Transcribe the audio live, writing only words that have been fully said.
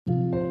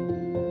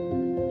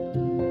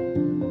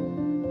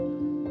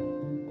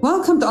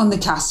Welcome to On the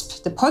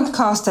Cusp, the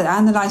podcast that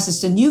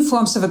analyzes the new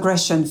forms of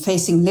aggression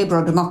facing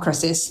liberal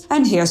democracies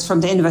and hears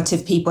from the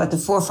innovative people at the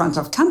forefront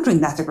of countering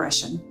that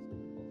aggression.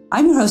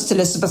 I'm your host,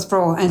 Elisabeth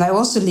Braw, and I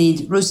also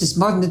lead RUSI's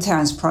Modern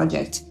Deterrence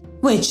project,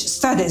 which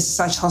studies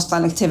such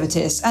hostile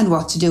activities and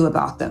what to do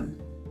about them.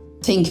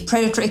 Think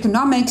predator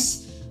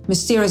economics,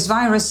 mysterious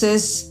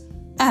viruses,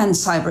 and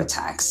cyber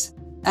attacks.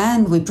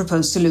 And we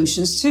propose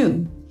solutions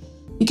too.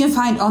 You can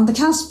find On the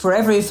Cusp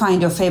wherever you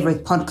find your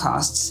favorite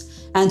podcasts.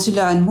 And to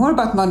learn more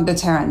about Modern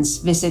Deterrence,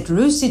 visit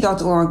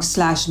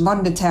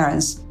rusi.org/modern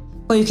deterrence,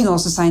 where you can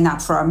also sign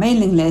up for our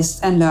mailing list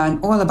and learn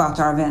all about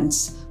our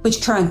events,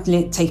 which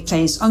currently take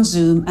place on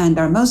Zoom and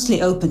are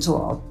mostly open to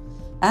all.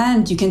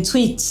 And you can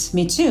tweet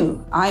me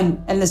too.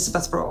 I'm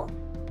Elisabeth Braw.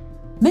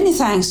 Many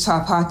thanks to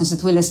our partners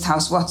at Willis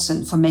Towers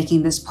Watson for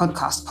making this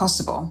podcast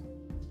possible.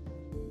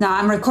 Now,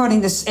 I'm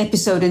recording this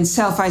episode in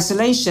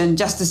self-isolation,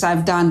 just as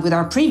I've done with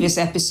our previous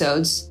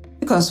episodes,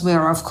 because we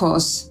are, of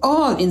course,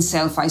 all in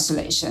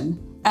self-isolation.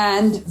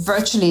 And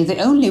virtually the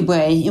only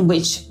way in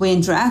which we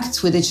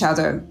interact with each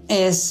other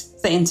is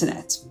the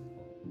internet.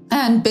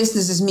 And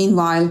businesses,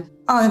 meanwhile,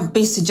 are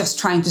busy just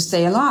trying to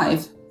stay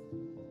alive.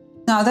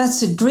 Now,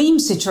 that's a dream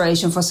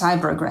situation for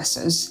cyber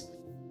aggressors.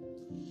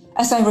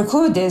 As I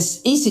record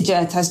this,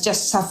 EasyJet has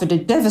just suffered a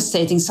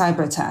devastating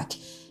cyber attack.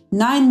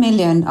 9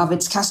 million of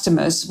its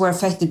customers were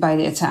affected by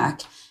the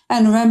attack.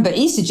 And remember,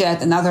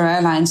 EasyJet and other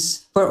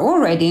airlines were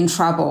already in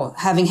trouble,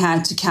 having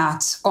had to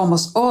cut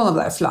almost all of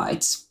their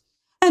flights.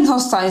 And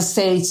hostile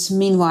states,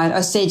 meanwhile,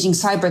 are staging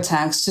cyber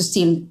attacks to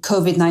steal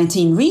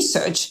COVID-19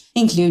 research,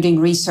 including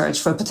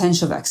research for a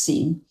potential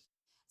vaccine.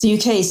 The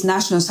UK's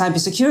National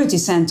Cybersecurity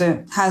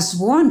Centre has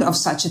warned of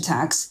such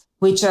attacks,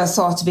 which are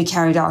thought to be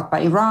carried out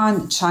by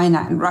Iran,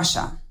 China, and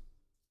Russia.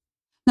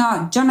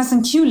 Now,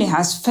 Jonathan Kewley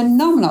has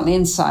phenomenal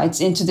insights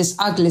into this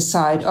ugly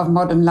side of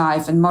modern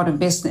life and modern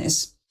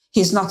business.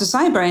 He's not a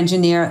cyber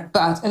engineer,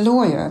 but a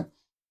lawyer.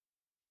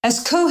 As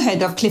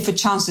co-head of Clifford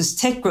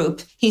tech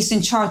group, he's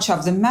in charge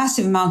of the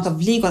massive amount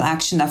of legal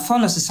action that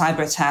follows a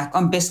cyber attack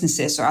on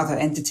businesses or other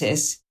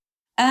entities.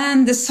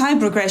 And the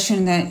cyber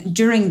aggression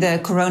during the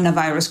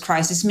coronavirus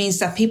crisis means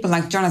that people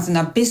like Jonathan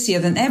are busier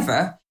than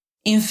ever.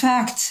 In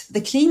fact,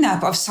 the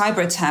cleanup of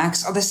cyber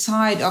attacks are the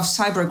side of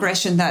cyber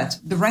aggression that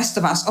the rest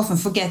of us often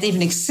forget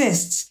even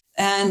exists.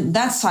 And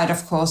that side,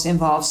 of course,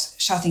 involves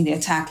shutting the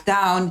attack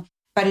down,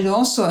 but it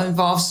also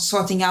involves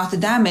sorting out the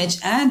damage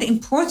and,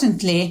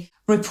 importantly,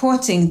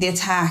 reporting the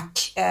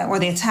attack or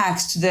the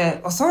attacks to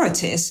the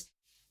authorities.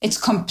 It's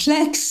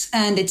complex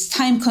and it's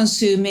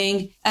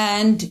time-consuming,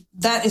 and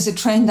that is a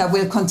trend that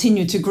will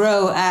continue to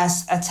grow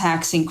as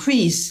attacks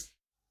increase.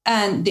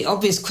 And the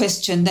obvious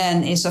question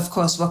then is, of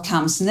course, what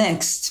comes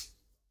next?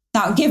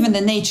 Now, given the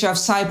nature of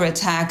cyber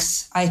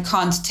attacks, I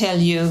can't tell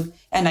you,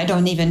 and I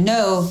don't even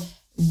know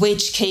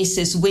which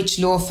cases which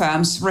law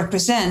firms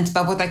represent.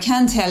 But what I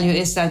can tell you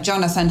is that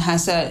Jonathan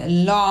has a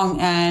long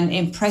and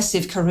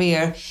impressive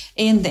career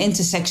in the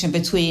intersection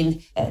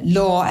between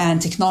law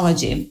and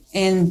technology.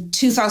 In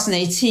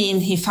 2018,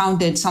 he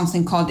founded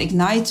something called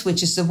Ignite,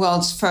 which is the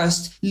world's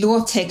first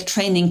law tech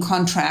training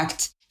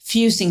contract,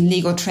 fusing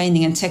legal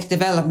training and tech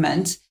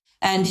development.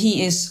 And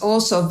he is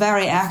also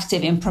very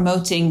active in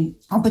promoting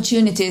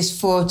opportunities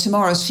for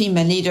tomorrow's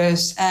female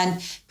leaders,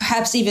 and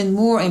perhaps even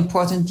more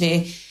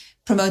importantly,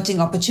 promoting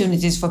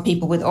opportunities for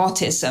people with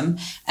autism.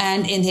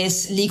 And in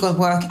his legal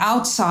work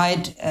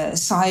outside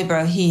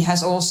cyber, he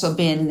has also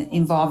been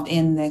involved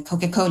in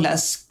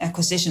Coca-Cola's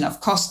acquisition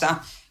of Costa,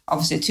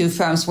 obviously two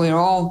firms we're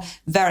all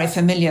very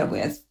familiar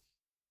with.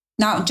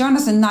 Now,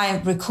 Jonathan and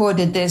I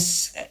recorded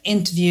this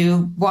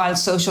interview while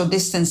social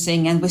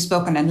distancing, and we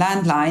spoke on a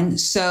landline.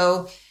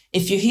 So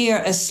if you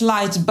hear a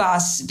slight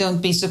buzz,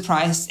 don't be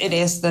surprised. It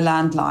is the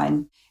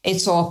landline.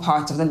 It's all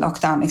part of the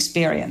lockdown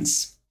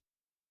experience.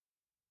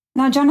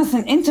 Now,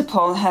 Jonathan,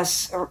 Interpol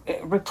has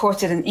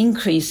reported an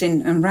increase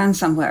in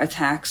ransomware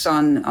attacks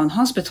on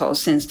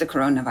hospitals since the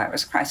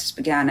coronavirus crisis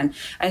began. And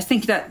I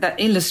think that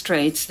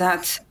illustrates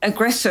that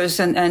aggressors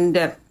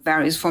and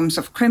various forms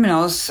of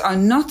criminals are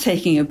not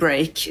taking a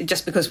break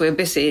just because we're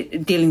busy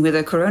dealing with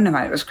the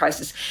coronavirus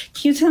crisis.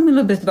 Can you tell me a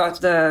little bit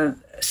about the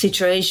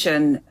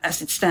situation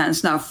as it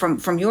stands now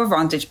from your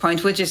vantage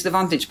point, which is the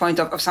vantage point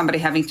of somebody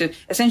having to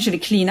essentially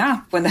clean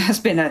up when there has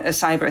been a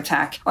cyber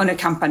attack on a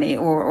company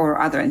or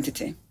other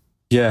entity?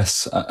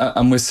 Yes,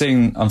 and we're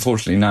seeing,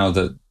 unfortunately, now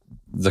that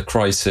the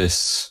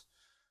crisis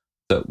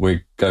that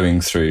we're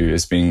going through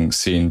is being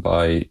seen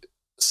by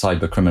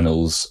cyber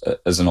criminals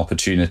as an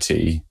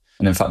opportunity.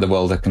 And in fact, the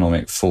World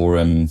Economic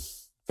Forum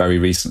very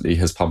recently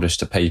has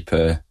published a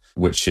paper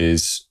which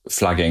is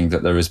flagging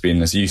that there has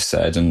been, as you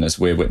said, and as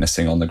we're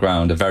witnessing on the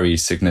ground, a very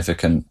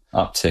significant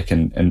uptick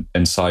in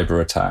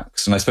cyber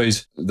attacks. And I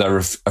suppose there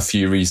are a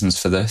few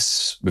reasons for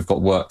this. We've got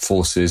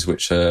workforces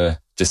which are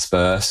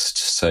dispersed,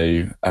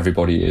 so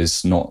everybody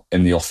is not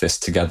in the office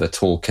together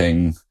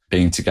talking,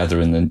 being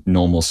together in the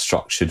normal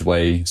structured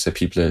way. So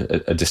people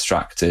are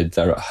distracted,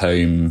 they're at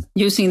home.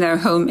 Using their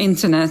home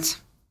internet.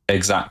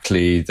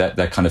 Exactly,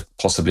 they're kind of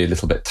possibly a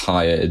little bit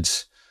tired.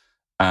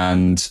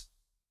 And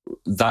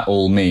that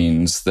all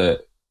means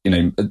that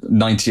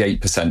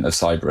 98% of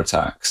cyber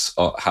attacks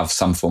have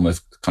some form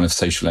of kind of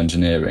social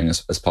engineering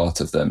as part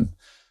of them.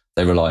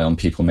 They rely on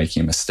people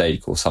making a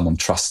mistake or someone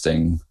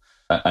trusting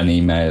an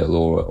email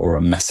or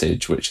a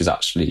message which is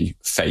actually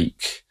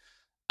fake.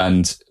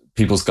 And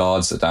people's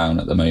guards are down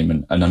at the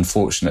moment. And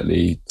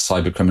unfortunately,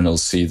 cyber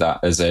criminals see that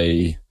as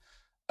a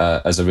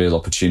real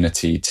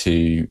opportunity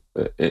to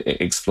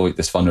exploit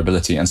this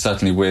vulnerability. And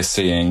certainly we're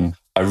seeing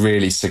a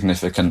really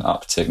significant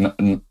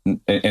uptick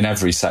in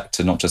every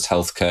sector, not just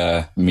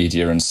healthcare,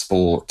 media and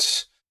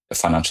sport,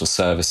 financial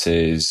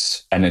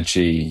services,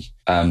 energy,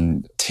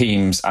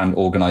 teams and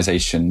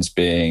organizations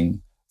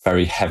being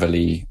very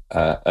heavily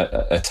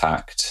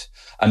attacked.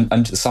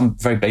 And some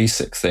very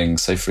basic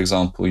things. So, for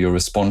example, your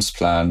response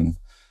plan,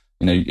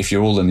 if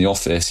you're all in the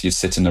office, you'd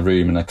sit in a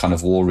room, in a kind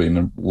of war room,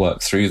 and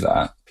work through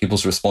that.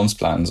 People's response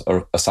plans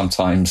are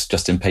sometimes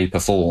just in paper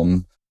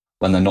form.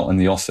 When they're not in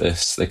the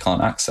office, they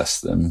can't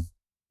access them.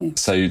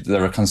 So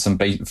there are kind of some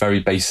very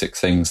basic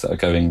things that are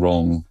going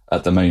wrong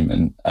at the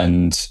moment.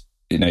 And,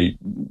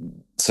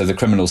 so the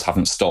criminals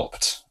haven't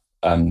stopped.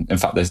 In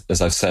fact,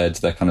 as I've said,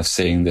 they're kind of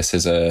seeing this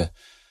as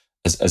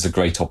a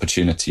great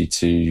opportunity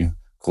to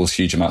cause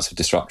huge amounts of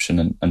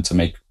disruption and to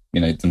make,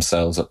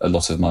 themselves a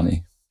lot of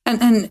money.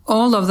 And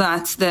all of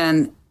that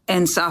then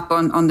ends up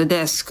on the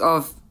desk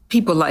of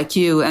people like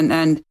you.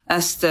 And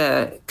as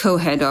the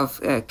co-head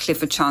of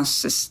Clifford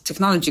Chance's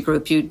technology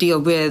group, you deal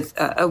with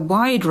a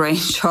wide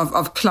range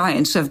of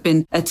clients who have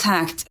been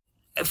attacked.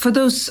 For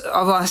those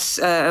of us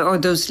or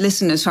those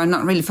listeners who are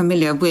not really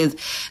familiar with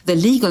the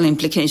legal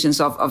implications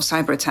of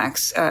cyber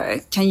attacks,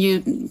 can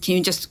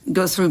you just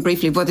go through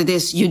briefly what it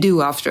is you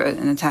do after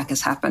an attack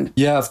has happened?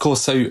 Yeah, of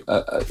course. So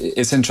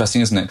it's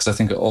interesting, isn't it? Because I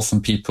think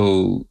often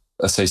people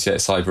associate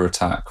cyber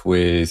attack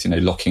with,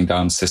 locking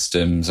down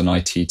systems, an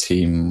IT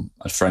team,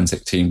 a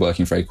forensic team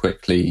working very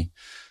quickly.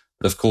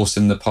 But of course,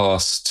 in the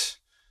past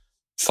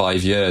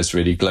 5 years,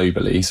 really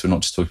globally, so we're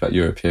not just talking about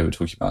Europe here, we're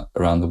talking about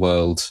around the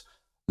world,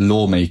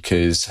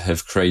 lawmakers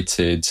have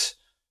created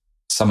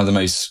some of the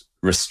most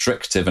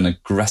restrictive and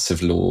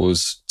aggressive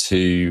laws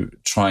to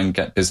try and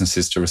get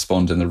businesses to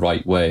respond in the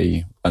right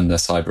way under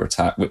cyber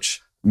attack,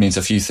 which means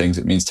a few things.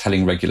 It means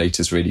telling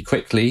regulators really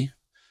quickly,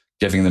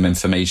 giving them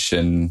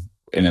information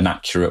in an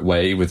accurate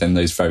way within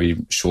those very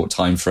short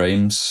time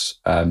frames.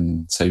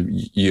 So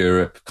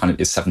Europe kind of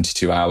is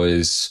 72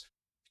 hours.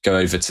 Go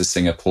over to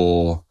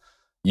Singapore,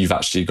 you've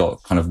actually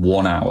got kind of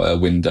 1 hour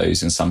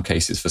windows in some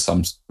cases for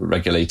some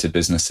regulated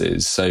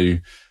businesses. So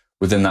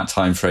within that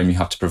time frame, you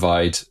have to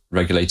provide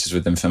regulators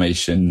with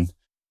information.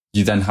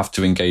 You then have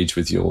to engage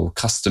with your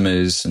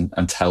customers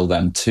and tell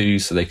them too,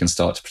 so they can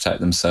start to protect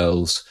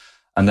themselves.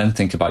 And then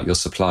think about your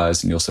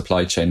suppliers and your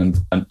supply chain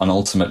and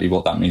ultimately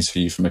what that means for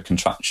you from a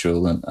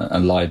contractual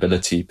and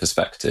liability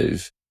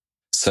perspective.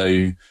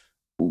 So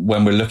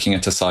when we're looking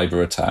at a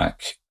cyber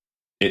attack,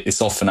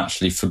 it's often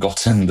actually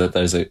forgotten that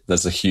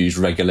there's a huge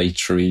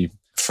regulatory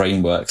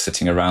framework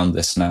sitting around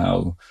this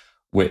now,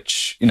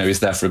 which, is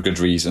there for a good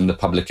reason. The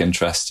public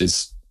interest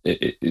is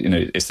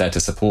there to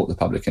support the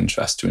public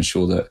interest, to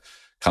ensure that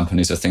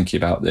companies are thinking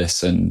about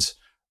this and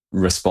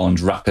respond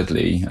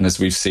rapidly. And as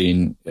we've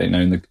seen,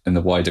 in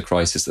the wider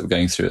crisis that we're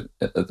going through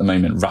at the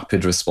moment,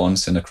 rapid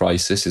response in a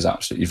crisis is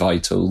absolutely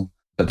vital.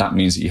 But that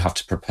means that you have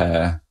to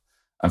prepare.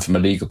 And from a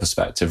legal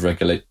perspective,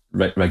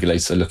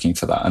 regulators are looking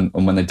for that. And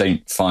when they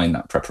don't find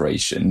that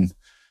preparation,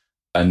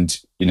 and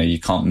you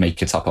can't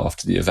make it up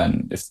after the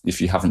event,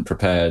 if you haven't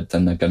prepared,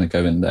 then they're going to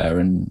go in there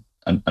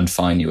and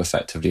fine you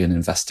effectively and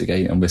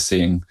investigate. And we're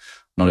seeing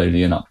not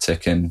only an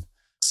uptick in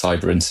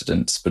cyber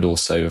incidents, but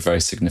also a very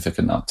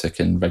significant uptick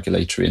in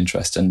regulatory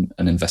interest and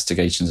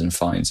investigations and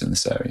fines in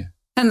this area.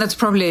 And that's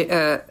probably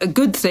a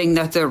good thing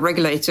that the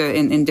regulator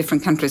in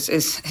different countries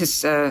is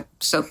so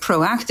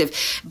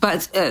proactive.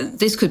 But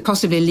this could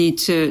possibly lead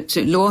to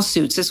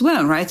lawsuits as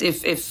well, right?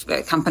 If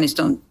companies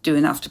don't do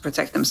enough to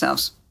protect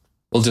themselves.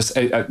 Well, just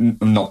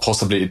not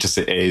possibly. It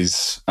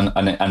is,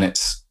 and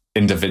it's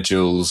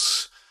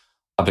individuals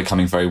are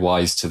becoming very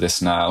wise to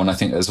this now. And I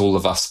think as all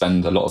of us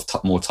spend a lot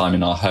of more time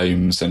in our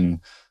homes, and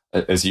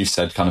as you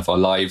said, kind of our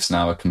lives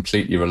now are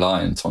completely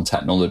reliant on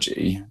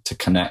technology to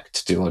connect,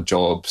 to do our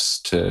jobs,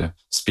 to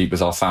speak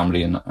with our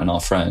family and our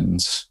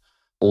friends.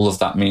 All of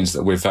that means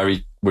that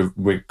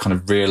we're kind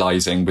of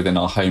realizing within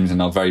our homes and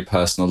our very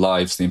personal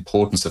lives the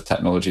importance of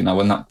technology. Now,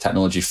 when that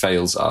technology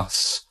fails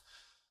us,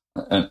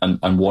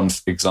 and one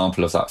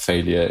example of that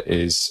failure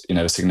is,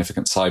 a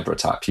significant cyber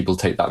attack, people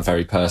take that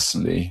very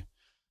personally.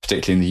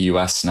 Particularly in the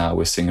US now,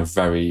 we're seeing a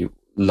very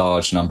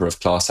large number of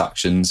class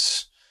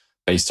actions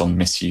based on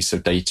misuse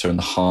of data and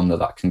the harm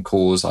that can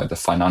cause, either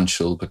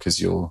financial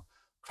because your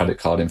credit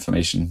card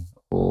information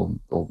or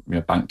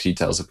bank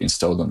details have been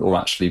stolen, or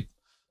actually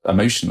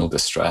emotional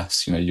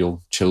distress. Your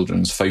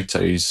children's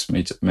photos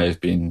may have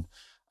been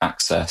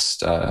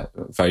accessed,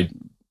 very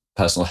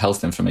personal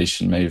health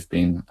information may have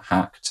been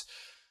hacked.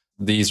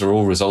 These are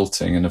all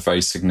resulting in a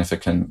very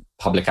significant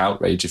public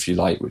outrage, if you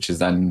like, which is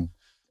then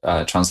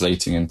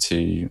translating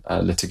into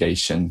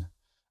litigation.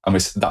 And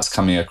that's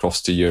coming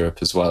across to Europe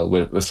as well.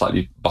 We're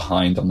slightly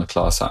behind on the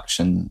class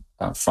action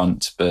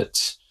front,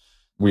 but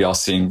we are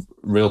seeing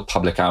real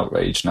public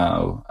outrage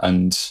now.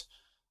 And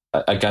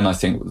again, I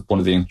think one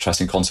of the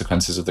interesting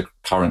consequences of the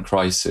current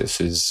crisis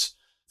is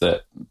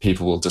that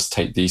people will just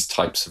take these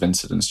types of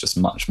incidents just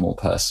much more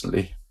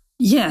personally.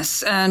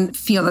 Yes, and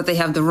feel that they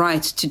have the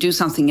right to do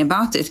something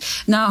about it.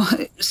 Now,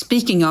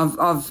 speaking of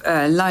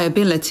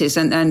liabilities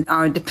and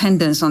our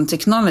dependence on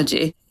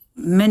technology,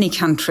 many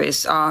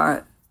countries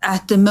are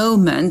at the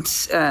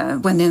moment,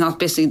 when they're not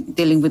busy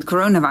dealing with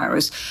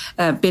coronavirus,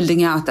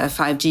 building out their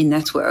 5G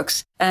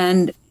networks.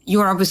 And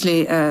you're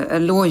obviously a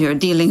lawyer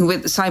dealing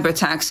with cyber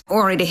attacks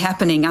already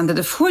happening under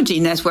the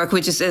 4G network,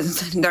 which is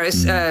there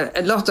is a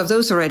lot of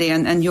those already.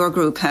 And your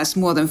group has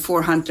more than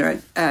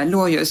 400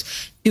 lawyers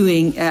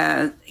doing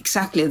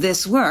exactly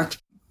this work.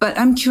 But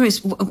I'm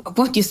curious,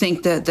 what do you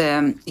think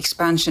the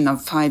expansion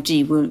of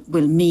 5G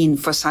will mean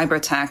for cyber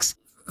attacks?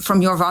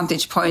 From your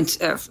vantage point,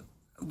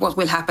 what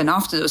will happen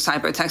after those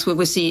cyber attacks? Will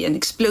we see an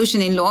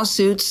explosion in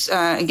lawsuits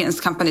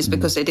against companies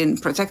because they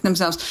didn't protect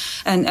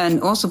themselves?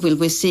 And also, will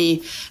we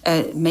see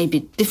maybe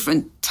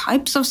different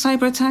types of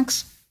cyber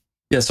attacks?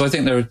 Yeah, so I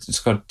think there are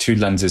just got two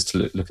lenses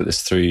to look at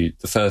this through.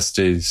 The first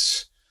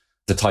is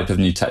the type of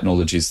new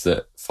technologies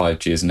that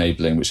 5G is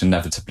enabling, which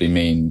inevitably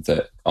mean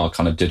that our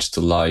kind of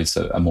digital lives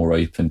are more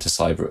open to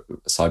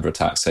cyber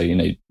attacks.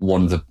 So,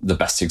 one of the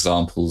best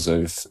examples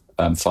of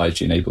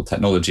 5G-enabled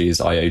technology is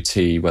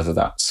IoT, whether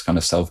that's kind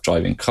of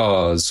self-driving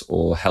cars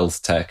or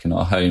health tech in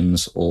our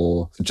homes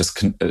or just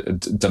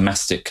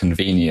domestic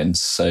convenience.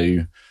 So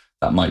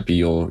that might be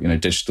your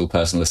digital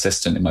personal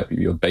assistant, it might be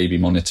your baby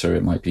monitor,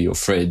 it might be your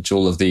fridge,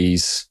 all of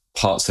these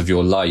parts of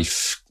your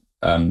life,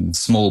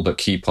 small but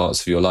key parts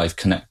of your life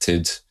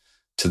connected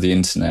to the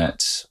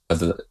internet,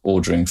 whether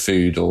ordering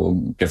food or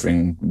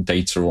giving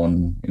data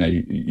on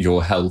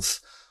your health,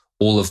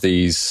 all of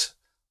these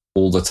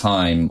all the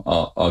time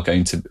are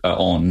going to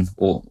on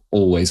or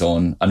always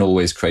on and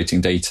always creating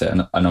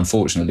data and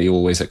unfortunately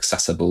always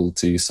accessible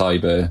to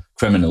cyber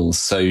criminals.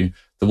 So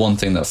the one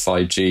thing that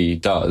 5G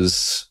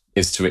does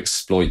is to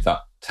exploit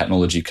that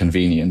technology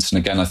convenience. And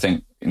again, I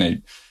think,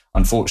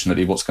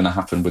 unfortunately what's going to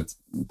happen with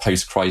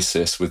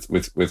post-crisis with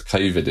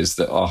COVID is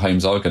that our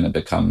homes are going to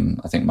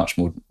become, I think, much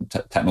more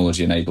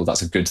technology enabled.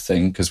 That's a good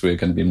thing because we're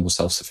going to be more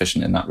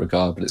self-sufficient in that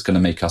regard, but it's going to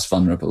make us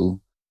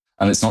vulnerable.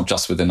 And it's not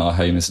just within our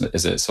home, is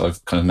it? So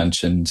I've kind of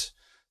mentioned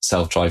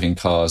self-driving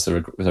cars.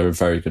 There are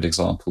very good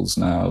examples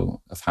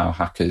now of how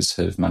hackers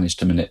have managed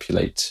to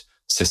manipulate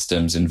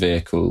systems in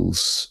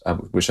vehicles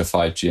which are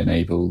 5G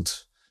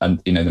enabled. And,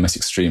 the most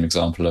extreme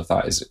example of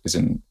that is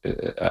in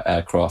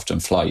aircraft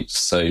and flight.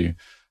 So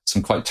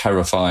some quite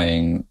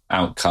terrifying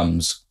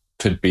outcomes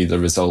could be the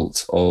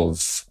result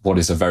of what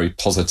is a very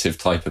positive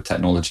type of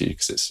technology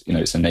because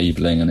it's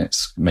enabling and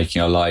it's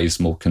making our lives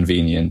more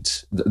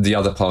convenient. The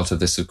other part of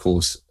this, of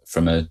course,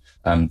 from the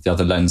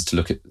other lens to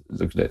look at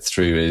it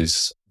through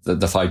is the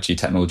 5G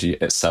technology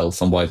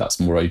itself and why that's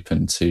more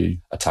open to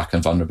attack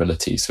and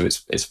vulnerability. So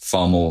it's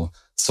far more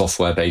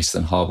software based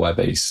than hardware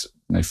based.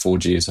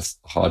 4G is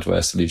a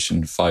hardware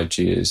solution.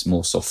 5G is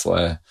more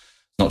software.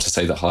 Not to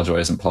say that hardware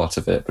isn't part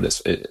of it, but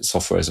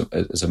software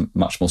is a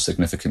much more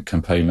significant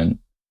component.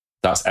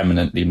 That's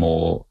eminently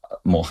more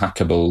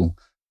hackable.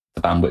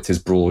 The bandwidth is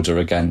broader.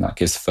 Again, that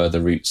gives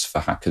further routes for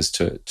hackers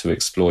to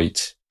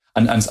exploit.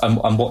 And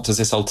what does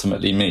this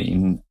ultimately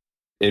mean?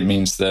 It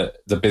means that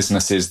the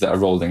businesses that are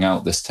rolling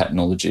out this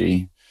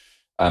technology,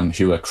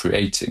 who are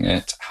creating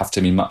it, have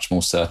to be much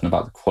more certain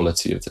about the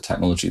quality of the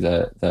technology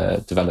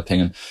they're developing.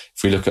 And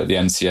if we look at the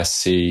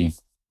NCSC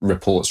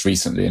reports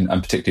recently, and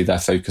particularly their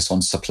focus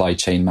on supply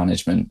chain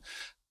management,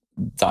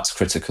 that's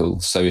critical.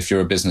 So if you're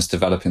a business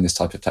developing this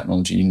type of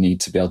technology, you need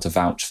to be able to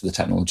vouch for the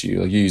technology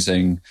you're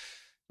using.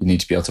 You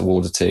need to be able to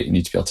audit it. You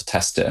need to be able to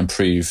test it and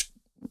prove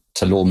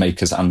to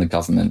lawmakers and the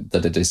government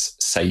that it is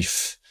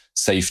safe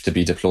to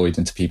be deployed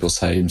into people's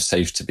homes,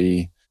 safe to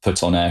be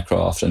put on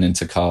aircraft and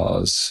into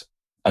cars.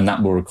 And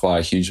that will require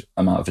a huge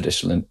amount of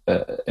additional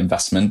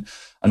investment.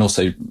 And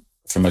also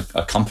from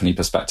a company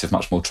perspective,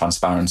 much more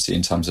transparency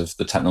in terms of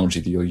the technology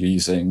that you're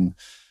using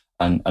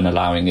and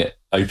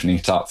opening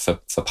it up for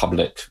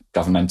public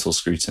governmental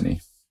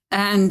scrutiny.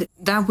 And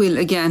that will,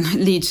 again,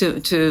 lead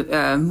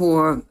to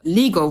more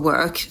legal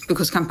work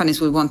because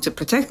companies will want to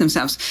protect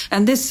themselves.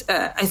 And this,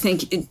 I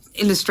think, it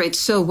illustrates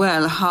so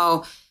well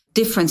how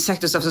different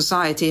sectors of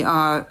society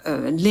are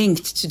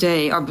linked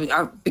today,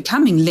 are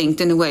becoming linked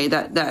in a way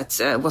that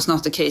was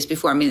not the case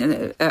before. I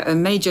mean, a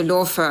major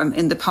law firm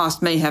in the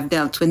past may have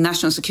dealt with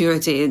national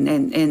security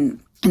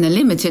in a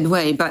limited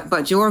way,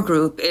 but your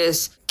group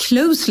is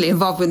closely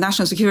involved with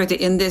national security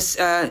in this,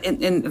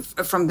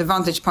 from the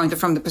vantage point or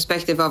from the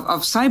perspective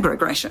of cyber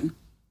aggression.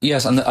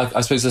 Yes, and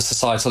I suppose the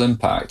societal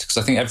impact, because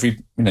I think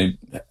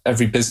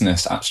every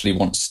business actually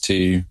wants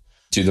to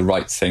do the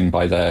right thing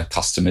by their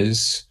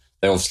customers.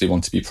 They obviously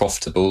want to be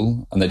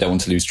profitable and they don't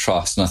want to lose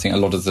trust. And I think a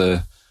lot of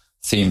the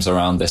themes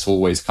around this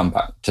always come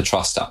back to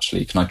trust,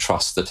 actually. Can I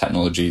trust the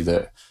technology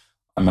that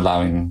I'm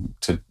allowing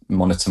to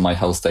monitor my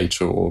health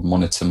data or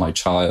monitor my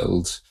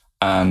child?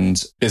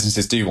 And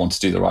businesses do want to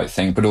do the right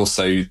thing, but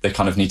also they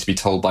kind of need to be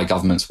told by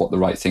governments what the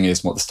right thing is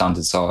and what the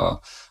standards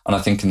are. And I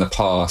think in the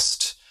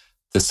past,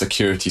 the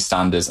security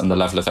standards and the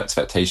level of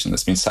expectation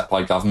that's been set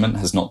by government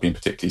has not been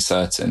particularly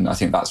certain. I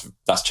think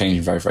that's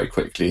changing very, very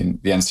quickly.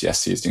 And the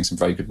NCSC is doing some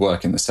very good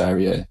work in this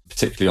area,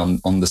 particularly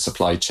on the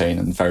supply chain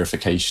and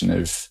verification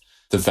of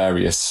the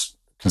various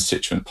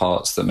constituent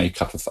parts that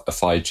make up a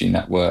 5G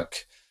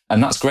network.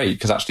 And that's great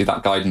because actually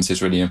that guidance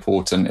is really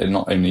important. It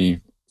not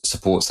only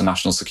supports the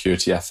national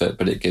security effort,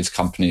 but it gives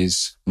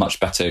companies much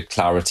better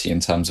clarity in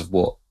terms of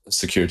what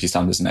security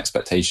standards and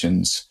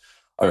expectations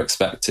are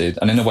expected.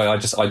 And in a way, I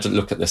just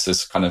look at this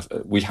as kind of,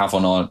 we have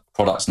on our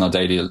products in our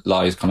daily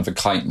lives kind of a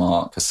kite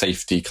mark, a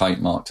safety kite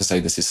mark to say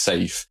this is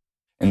safe.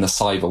 In the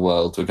cyber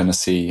world, we're going to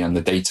see, and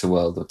the data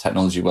world, the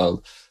technology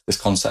world, this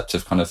concept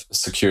of kind of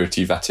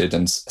security vetted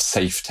and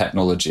safe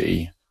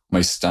technology,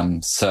 most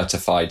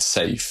certified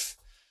safe,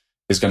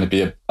 is going to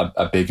be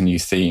a big new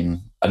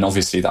theme. And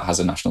obviously that has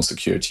a national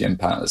security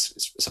impact.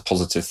 It's a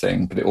positive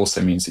thing, but it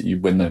also means that you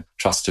win the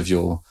trust of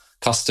your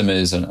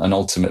customers and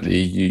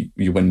ultimately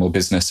you win more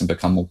business and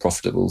become more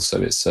profitable.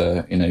 So it's,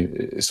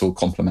 it's all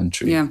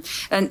complementary. Yeah.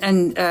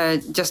 And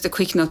just a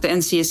quick note, the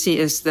NCSC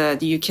is the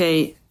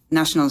UK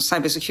National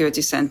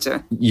Cybersecurity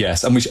Centre.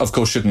 Yes. And we, of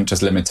course, shouldn't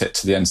just limit it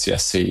to the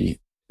NCSC.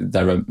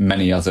 There are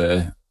many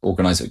other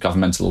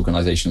governmental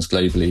organisations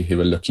globally who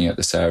are looking at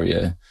this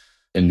area.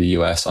 In the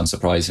US,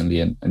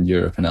 unsurprisingly, and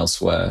Europe and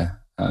elsewhere,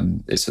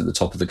 it's at the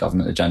top of the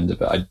government agenda.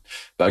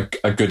 But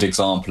a good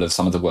example of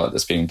some of the work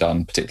that's being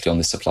done, particularly on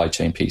the supply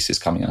chain piece, is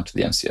coming out of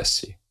the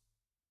NCSC.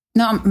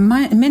 Now,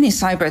 many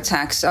cyber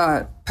attacks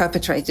are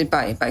perpetrated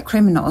by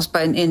criminals,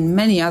 but in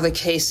many other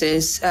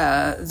cases,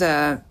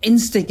 the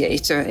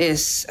instigator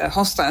is a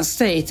hostile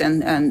state,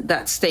 and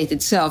that state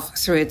itself,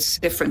 through its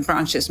different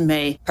branches,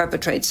 may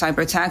perpetrate cyber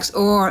attacks,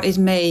 or it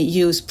may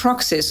use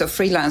proxies of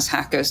freelance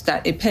hackers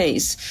that it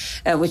pays,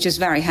 which is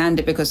very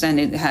handy because then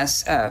it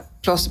has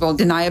plausible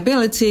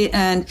deniability,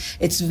 and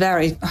it's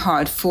very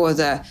hard for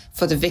the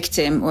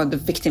victim or the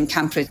victim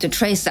country to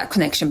trace that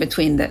connection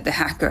between the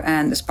hacker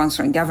and the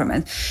sponsoring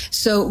government.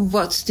 So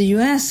what the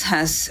US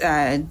has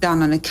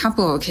done on a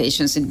couple of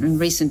occasions in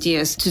recent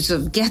years to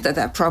sort of get at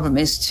that problem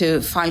is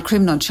to file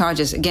criminal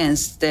charges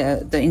against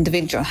the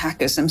individual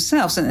hackers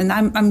themselves. And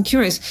I'm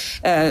curious,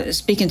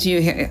 speaking to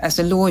you here as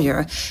a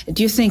lawyer,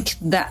 do you think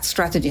that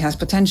strategy has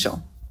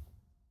potential?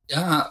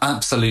 Yeah,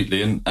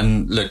 absolutely.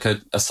 And look, a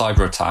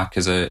cyber attack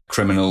is a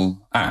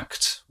criminal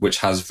act, which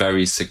has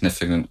very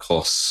significant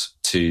costs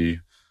to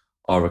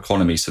our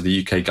economy. So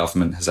the UK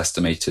government has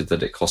estimated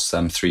that it costs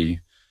them £3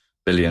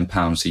 billion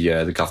a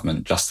year, the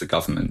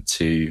government,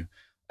 to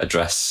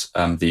address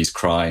these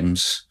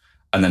crimes.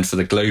 And then for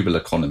the global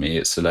economy,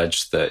 it's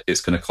alleged that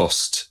it's going to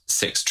cost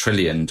 $6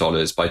 trillion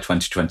by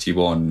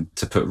 2021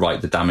 to put right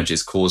the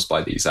damages caused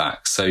by these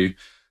acts. So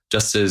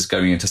just as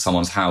going into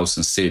someone's house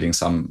and stealing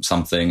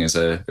something is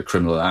a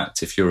criminal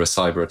act, if you're a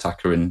cyber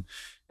attacker in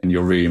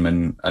your room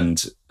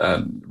and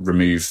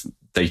remove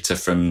data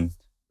from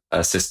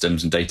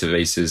systems and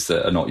databases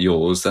that are not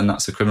yours, then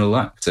that's a criminal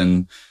act.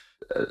 And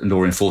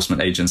law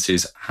enforcement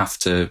agencies have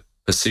to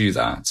pursue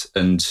that.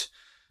 And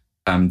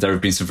there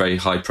have been some very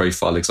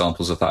high-profile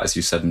examples of that, as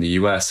you said, in the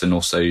US and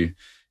also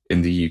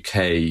in the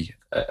UK.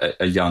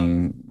 A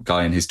young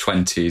guy in his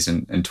 20s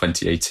in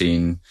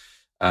 2018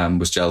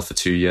 was jailed for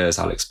 2 years,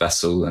 Alex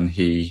Bessel, and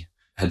he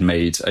had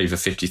made over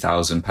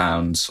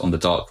 £50,000 on the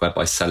dark web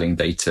by selling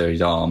data.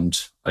 He'd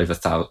armed over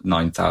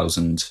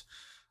 9,000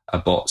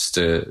 bots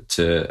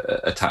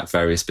to attack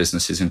various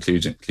businesses,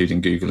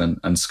 including Google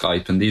and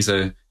Skype. And these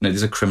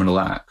are criminal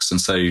acts.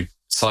 And so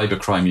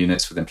cybercrime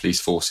units within police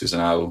forces are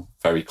now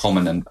very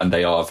common, and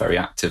they are very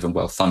active and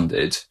well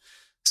funded.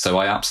 So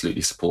I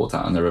absolutely support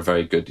that. And there are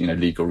very good,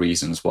 legal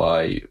reasons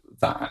why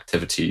that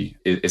activity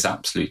is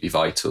absolutely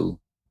vital.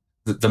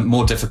 The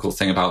more difficult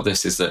thing about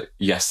this is that,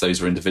 yes,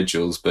 those are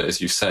individuals, but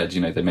as you said,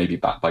 they may be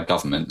backed by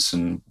governments.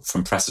 And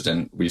from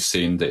precedent, we've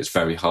seen that it's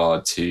very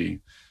hard to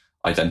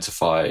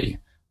identify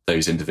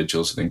those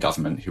individuals within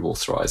government who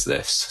authorise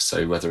this.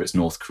 So whether it's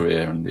North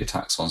Korea and the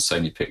attacks on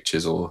Sony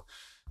Pictures or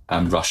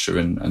Russia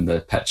and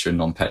the Petya and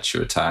non-Petya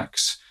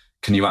attacks,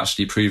 can you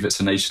actually prove it's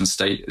a nation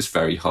state? It's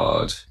very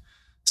hard.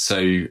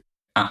 So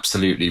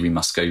absolutely, we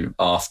must go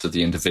after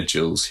the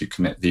individuals who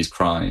commit these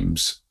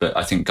crimes. But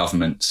I think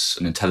governments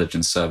and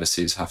intelligence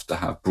services have to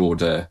have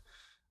broader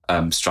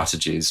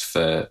strategies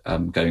for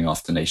going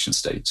after nation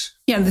states.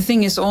 Yeah, the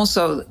thing is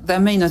also there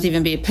may not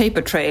even be a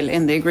paper trail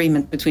in the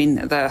agreement between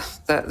the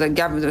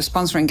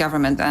sponsoring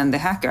government and the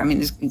hacker. I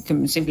mean, it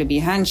can simply be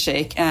a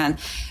handshake, and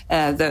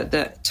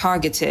the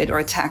targeted or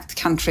attacked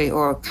country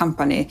or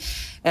company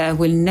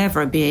will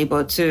never be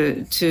able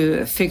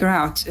to figure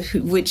out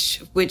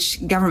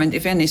which government,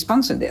 if any,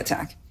 sponsored the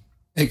attack.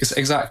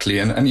 Exactly,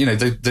 and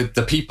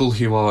the people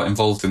who are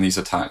involved in these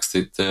attacks,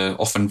 they're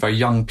often very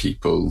young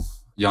people.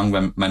 Young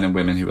men and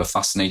women who are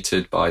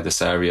fascinated by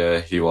this area,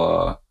 who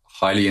are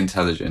highly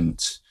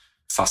intelligent,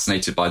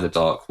 fascinated by the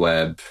dark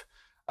web,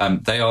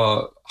 they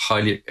are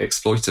highly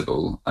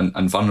exploitable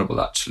and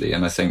vulnerable, actually.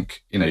 And I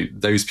think,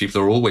 those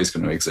people are always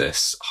going to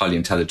exist, highly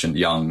intelligent,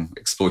 young,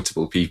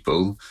 exploitable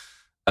people,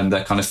 and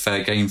they're kind of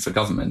fair game for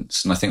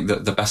governments. And I think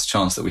that the best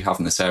chance that we have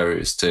in this area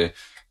is to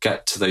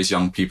get to those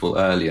young people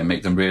early and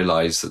make them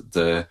realise that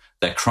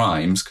their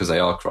crimes, because they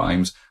are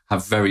crimes,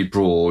 have very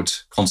broad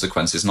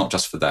consequences, not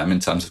just for them in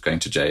terms of going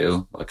to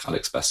jail, like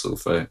Alex Bessel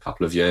for a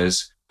couple of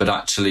years, but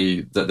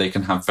actually that they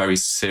can have very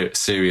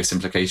serious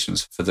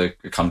implications for the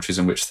countries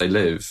in which they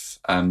live.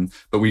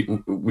 But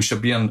we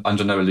should be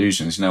under no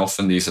illusions.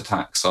 Often these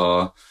attacks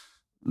are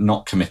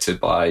not committed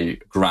by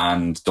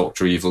grand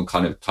Dr. Evil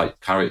kind of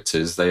type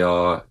characters. They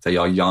are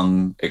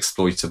young,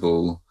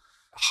 exploitable,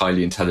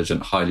 highly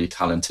intelligent, highly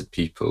talented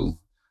people.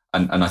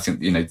 And I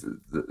think,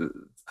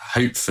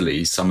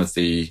 hopefully some of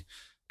the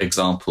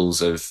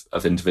examples of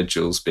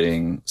individuals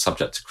being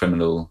subject to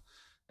criminal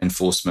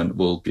enforcement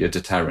will be a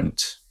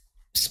deterrent.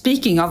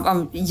 Speaking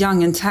of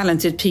young and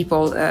talented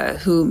people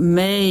who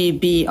may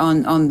be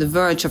on the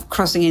verge of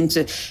crossing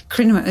into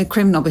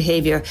criminal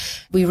behavior,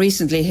 we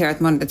recently here at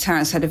Monitor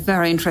Terrence had a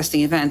very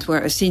interesting event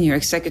where a senior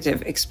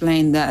executive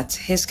explained that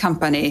his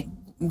company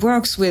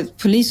works with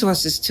police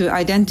officers to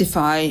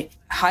identify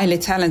highly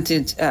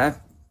talented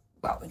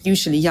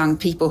usually young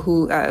people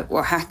who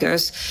or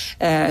hackers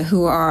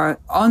who are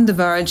on the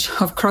verge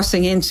of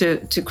crossing into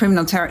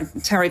criminal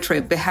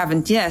territory but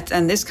haven't yet.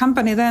 And this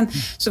company then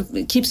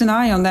keeps an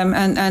eye on them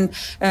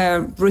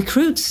and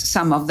recruits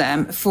some of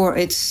them for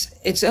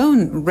its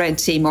own red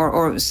team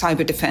or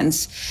cyber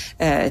defense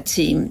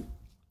team.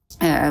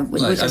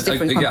 Which is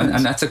different.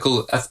 And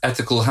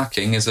ethical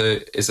hacking is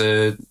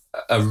a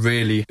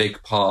really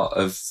big part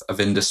of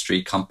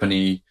industry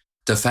company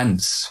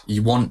defense.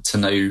 You want to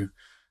know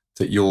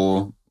that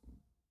your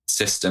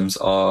systems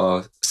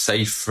are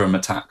safe from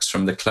attacks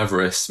from the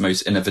cleverest,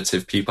 most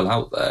innovative people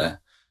out there.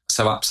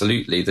 So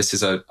absolutely, this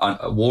is a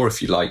war,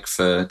 if you like,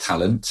 for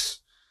talent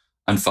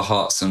and for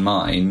hearts and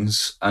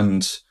minds.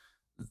 And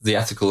the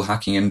ethical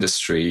hacking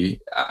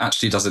industry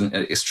actually does an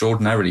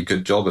extraordinarily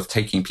good job of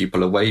taking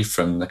people away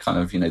from the kind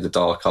of, the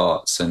dark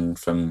arts and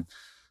from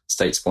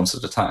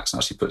state-sponsored attacks,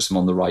 and actually puts them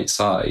on the right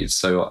side.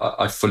 So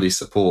I fully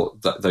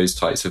support those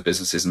types of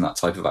businesses and that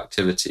type of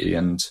activity.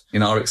 And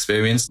in our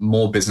experience,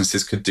 more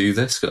businesses could do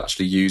this, could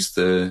actually use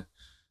the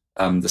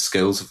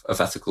skills of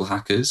ethical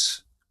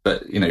hackers.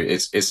 But,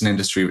 it's an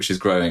industry which is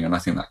growing, and I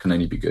think that can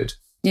only be good.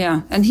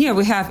 Yeah. And here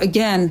we have,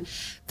 again,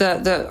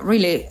 the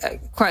really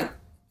quite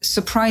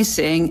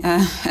surprising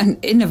and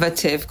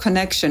innovative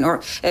connection,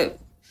 or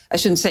I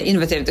shouldn't say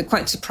innovative, the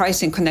quite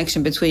surprising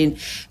connection between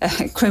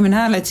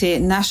criminality,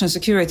 national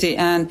security,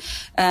 and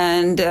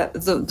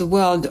the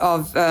world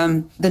of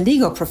the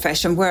legal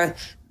profession, where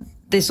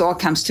this all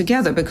comes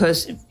together,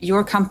 because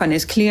your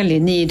companies clearly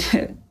need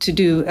to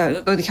do,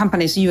 or the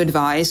companies you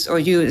advise or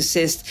you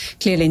assist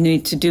clearly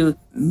need to do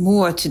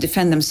more to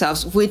defend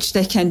themselves, which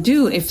they can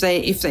do if they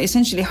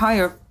essentially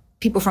hire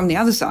people from the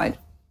other side.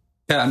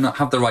 Yeah, and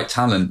have the right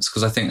talents,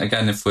 because I think,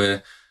 again, if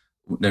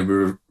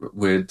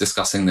we're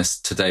discussing this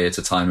today at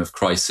a time of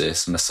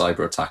crisis, and a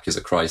cyber attack is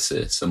a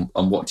crisis. And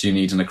what do you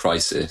need in a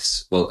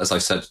crisis? Well, as I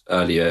said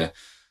earlier,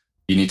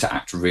 you need to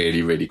act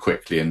really, really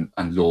quickly, and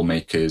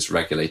lawmakers,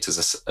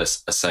 regulators are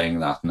saying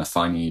that and are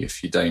fining you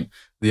if you don't.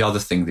 The other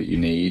thing that you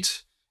need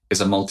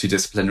is a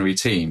multidisciplinary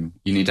team.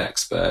 You need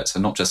experts,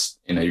 and not just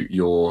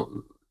your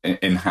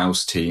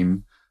in-house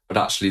team, but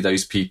actually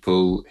those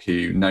people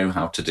who know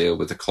how to deal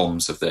with the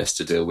comms of this,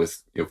 to deal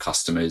with your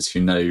customers,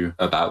 who know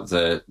about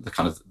the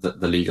kind of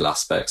the legal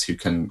aspects, who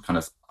can kind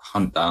of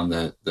hunt down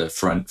the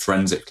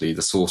forensically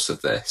the source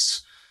of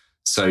this.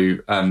 So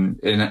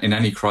in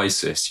any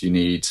crisis, you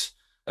need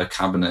a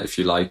cabinet, if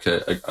you like,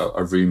 a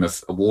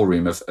war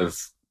room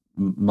of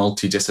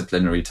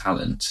multidisciplinary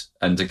talent.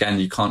 And again,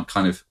 you can't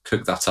kind of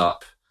cook that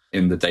up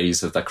in the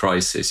days of the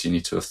crisis. You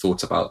need to have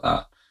thought about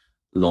that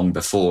long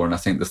before. And I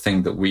think the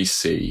thing that we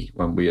see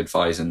when we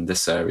advise in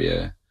this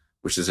area,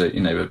 which is a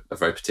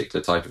very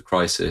particular type of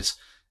crisis,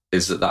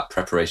 is that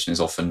preparation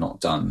is often not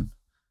done,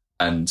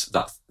 and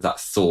that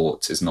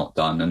thought is not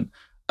done.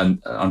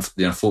 And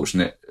the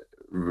unfortunate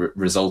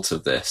result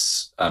of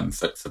this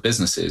for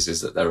businesses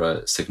is that there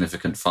are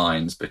significant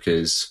fines,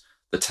 because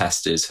the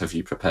test is, have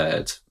you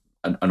prepared?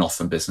 And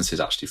often businesses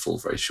actually fall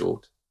very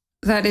short.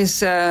 That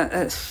is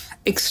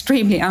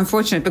extremely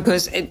unfortunate,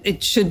 because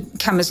it should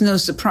come as no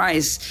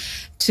surprise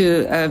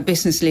to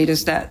business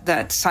leaders that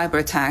cyber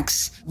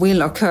attacks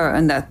will occur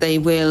and that they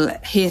will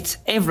hit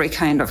every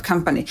kind of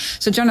company.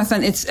 So,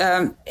 Jonathan, it's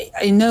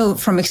I know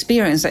from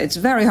experience that it's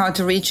very hard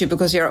to reach you,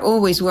 because you're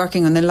always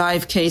working on a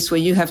live case where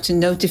you have to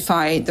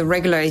notify the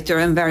regulator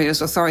and various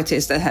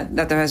authorities that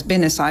there has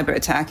been a cyber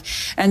attack.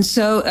 And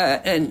so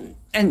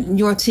and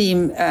your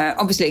team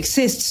obviously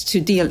exists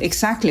to deal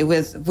exactly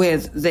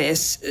with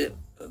this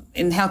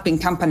in helping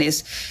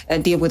companies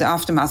deal with the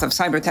aftermath of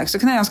cyber attacks. So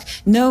can I ask,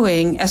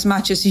 knowing as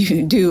much as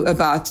you do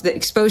about the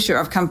exposure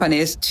of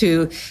companies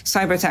to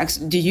cyber attacks,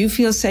 do you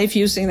feel safe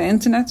using the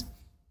internet?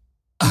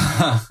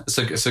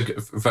 It's a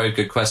very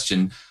good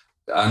question.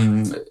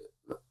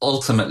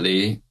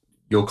 Ultimately,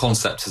 your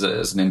concept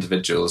as an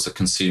individual, as a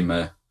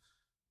consumer,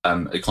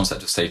 a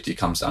concept of safety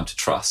comes down to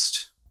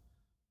trust.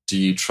 Do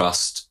you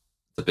trust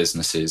the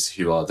businesses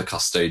who are the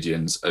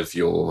custodians of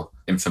your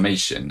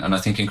information? And I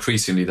think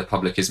increasingly the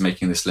public is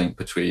making this link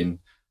between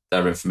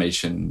their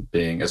information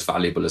being as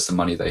valuable as the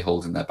money they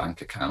hold in their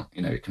bank account.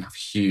 You know, it can have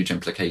huge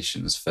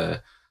implications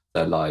for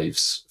their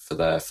lives, for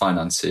their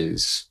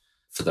finances,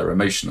 for their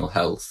emotional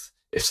health,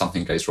 if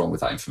something goes wrong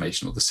with that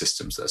information or the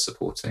systems that are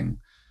supporting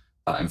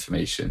that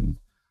information.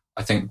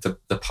 I think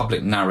the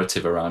public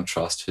narrative around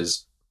trust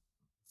has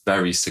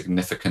very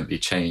significantly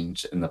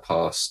changed in the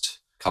past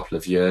couple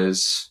of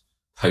years.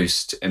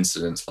 Post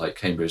incidents like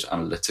Cambridge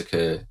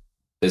Analytica,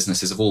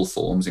 businesses of all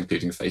forms,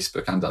 including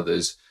Facebook and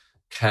others,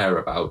 care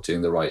about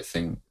doing the right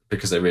thing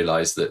because they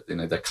realize that, you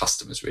know, their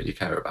customers really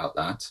care about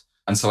that.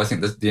 And so I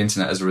think that the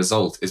internet as a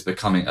result is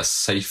becoming a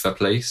safer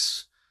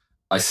place.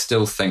 I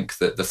still think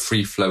that the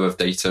free flow of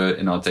data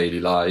in our daily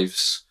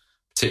lives,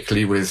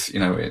 particularly with, you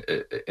know,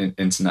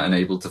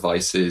 internet-enabled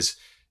devices,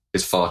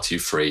 is far too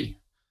free.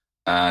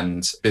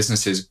 And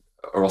businesses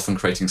are often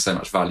creating so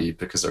much value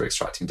because they're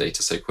extracting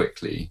data so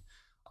quickly.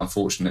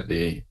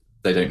 Unfortunately,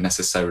 they don't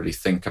necessarily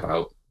think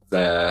about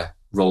their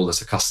role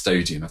as a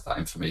custodian of that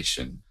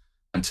information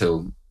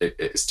until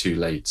it's too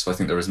late. So I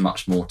think there is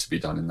much more to be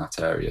done in that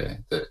area.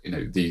 That, you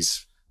know,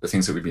 the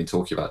things that we've been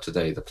talking about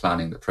today, the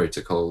planning, the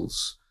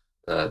protocols,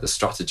 the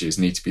strategies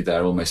need to be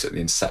there almost at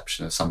the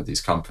inception of some of these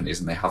companies,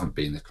 and they haven't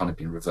been. They've kind of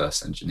been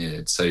reverse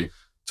engineered. So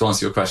to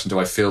answer your question, do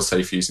I feel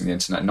safe using the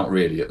internet? Not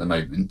really at the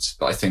moment,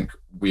 but I think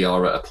we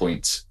are at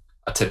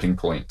a tipping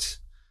point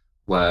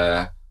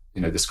where,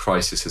 you know, this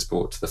crisis has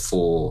brought to the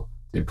fore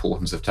the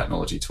importance of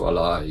technology to our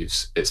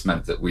lives. It's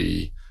meant that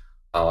we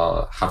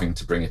are having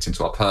to bring it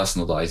into our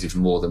personal lives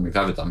even more than we've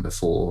ever done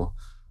before.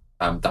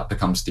 That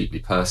becomes deeply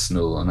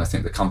personal. And I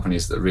think the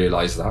companies that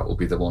realize that will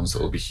be the ones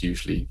that will be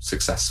hugely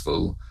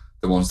successful.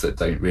 The ones that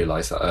don't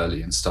realize that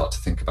early and start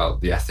to think about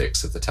the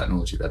ethics of the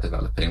technology they're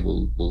developing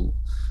will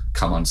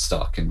come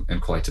unstuck in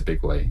quite a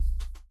big way.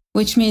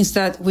 Which means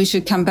that we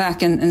should come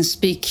back and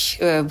speak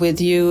with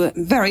you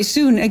very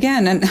soon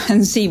again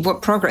and see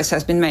what progress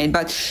has been made.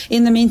 But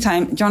in the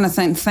meantime,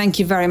 Jonathan, thank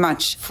you very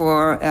much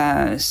for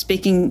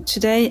speaking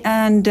today,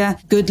 and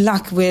good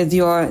luck with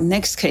your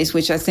next case,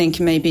 which I think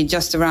may be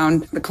just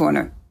around the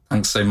corner.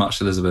 Thanks so much,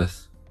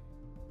 Elisabeth.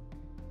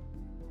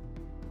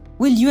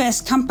 Will US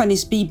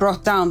companies be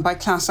brought down by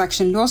class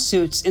action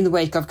lawsuits in the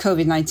wake of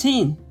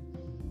COVID-19?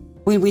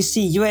 Will we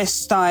see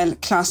US-style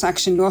class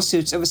action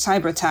lawsuits over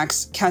cyber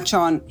attacks catch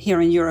on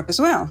here in Europe as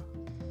well?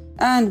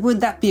 And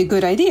would that be a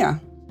good idea?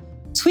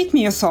 Tweet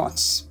me your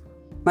thoughts.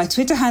 My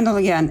Twitter handle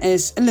again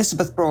is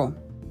Elisabeth Braw.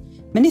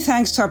 Many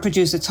thanks to our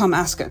producer Tom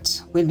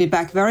Ascott. We'll be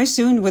back very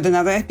soon with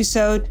another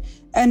episode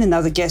and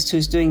another guest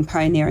who's doing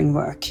pioneering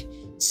work.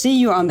 See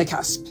you on the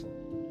cusp.